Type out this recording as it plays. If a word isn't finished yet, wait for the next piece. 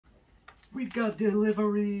We got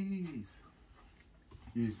deliveries!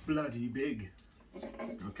 He's bloody big.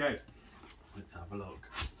 Okay, let's have a look.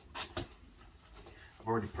 I've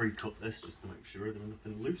already pre-cut this just to make sure there's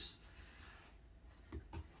nothing loose.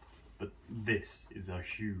 But this is a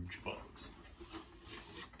huge box.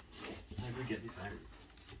 How do we get this out?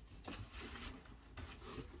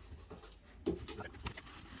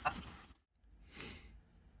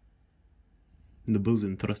 The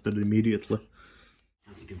buzzing thrusted immediately.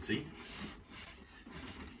 As you can see,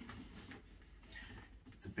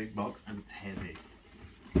 it's a big box and it's heavy.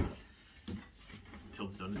 Until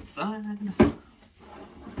it's done inside.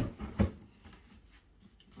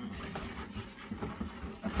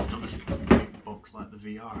 Another big box like the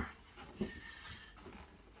VR.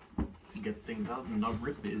 To get things out and not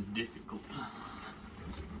rip it is difficult.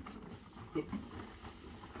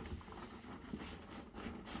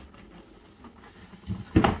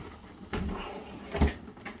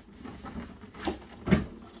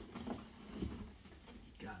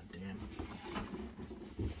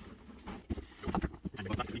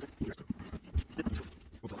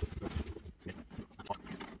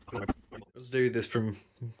 Let's do this from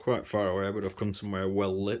quite far away, but I've come somewhere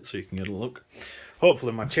well lit so you can get a look.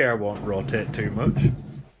 Hopefully my chair won't rotate too much.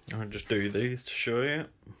 I'll just do these to show you.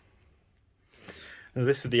 And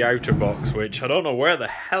this is the outer box, which I don't know where the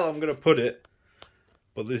hell I'm going to put it,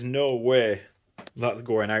 but there's no way that's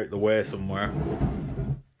going out the way somewhere.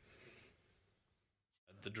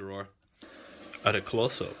 The drawer at a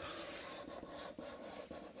close-up.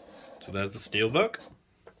 So there's the steel book.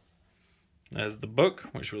 There's the book,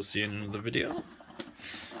 which we'll see in another video.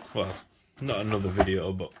 Well, not another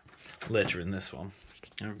video, but later in this one.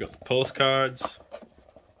 And we've got the postcards.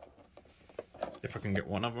 If I can get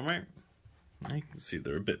one of them out. You can see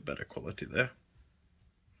they're a bit better quality there.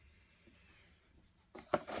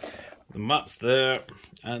 The map's there,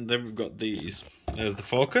 and then we've got these. There's the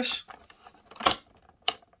focus.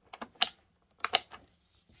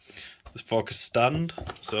 This focus stand,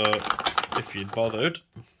 so if you'd bothered,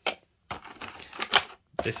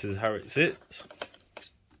 this is how it sits.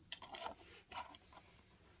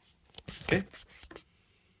 Okay.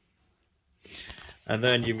 And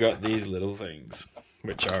then you've got these little things,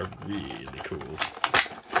 which are really cool.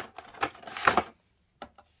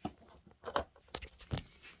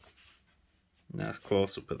 Nice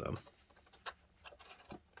close up of them.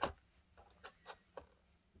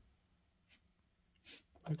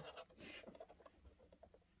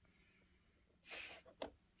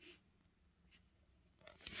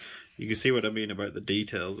 You can see what I mean about the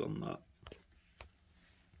details on that.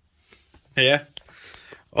 Yeah,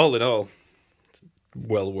 all in all,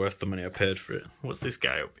 well worth the money I paid for it. What's this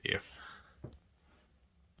guy up here?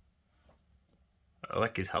 I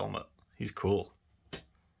like his helmet. He's cool.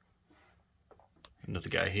 Another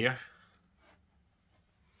guy here.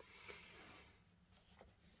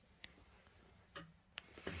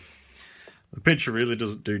 The picture really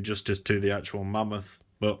doesn't do justice to the actual mammoth,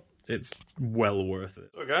 but it's well worth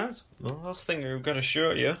it. So guys, the last thing we've got to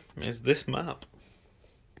show you is this map.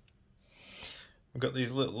 We've got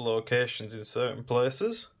these little locations in certain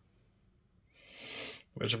places,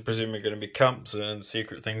 which I'm presuming are going to be camps and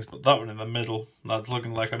secret things, but that one in the middle, that's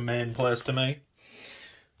looking like a main place to me.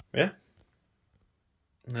 Yeah.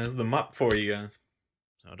 There's the map for you guys.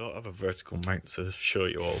 I don't have a vertical mount to show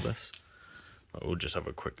you all this, but we'll just have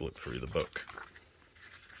a quick look through the book.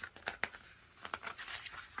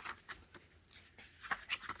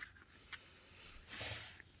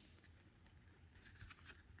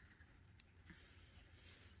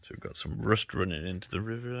 So we've got some rust running into the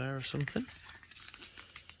river there or something.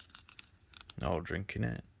 All drinking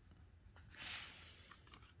it.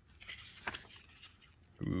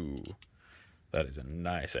 Ooh, that is a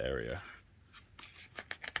nice area.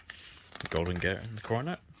 Golden Gate in the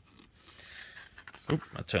corner. Oop,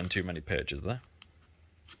 I turned too many pages there.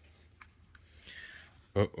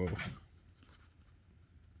 Uh-oh.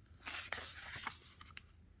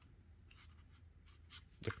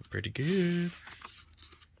 Looking pretty good.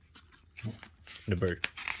 The bird.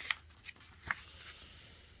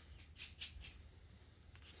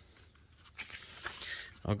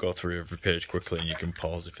 I'll go through every page quickly and you can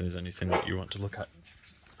pause if there's anything that you want to look at.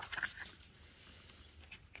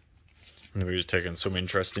 And we was taking some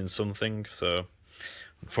interest in something, so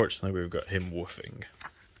unfortunately we've got him woofing.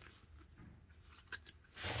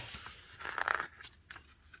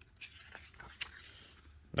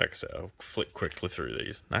 Like I said, I'll flick quickly through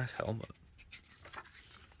these. Nice helmet.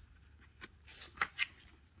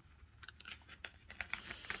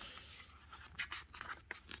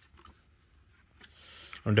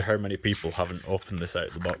 I wonder how many people haven't opened this out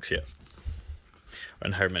of the box yet.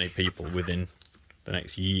 and how many people within the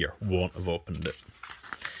next year won't have opened it.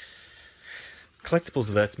 Collectibles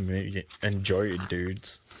are there to be enjoyed,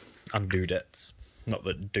 dudes and dudettes. Not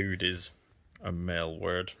that dude is a male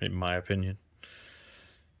word, in my opinion.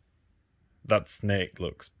 That snake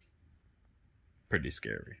looks pretty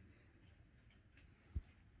scary.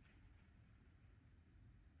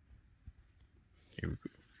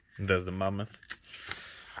 There's the mammoth.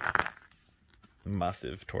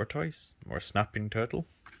 Massive tortoise or snapping turtle.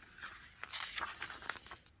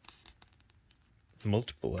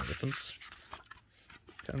 Multiple elephants.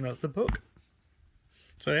 And that's the book.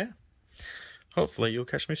 So yeah, hopefully you'll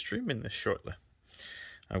catch me streaming this shortly.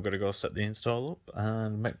 I've got to go set the install up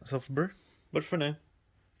and make myself a brew. But for now,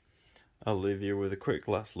 I'll leave you with a quick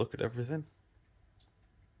last look at everything.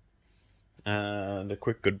 And a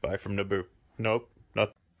quick goodbye from Naboo. Nope,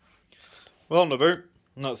 not. Well, Naboo,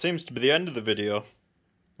 that seems to be the end of the video.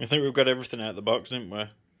 I think we've got everything out of the box, didn't we?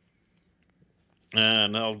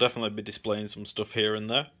 And I'll definitely be displaying some stuff here and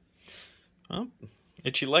there. Oh,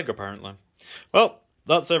 itchy leg apparently. Well,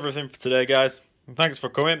 that's everything for today, guys. Thanks for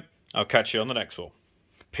coming. I'll catch you on the next one.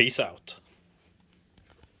 Peace out.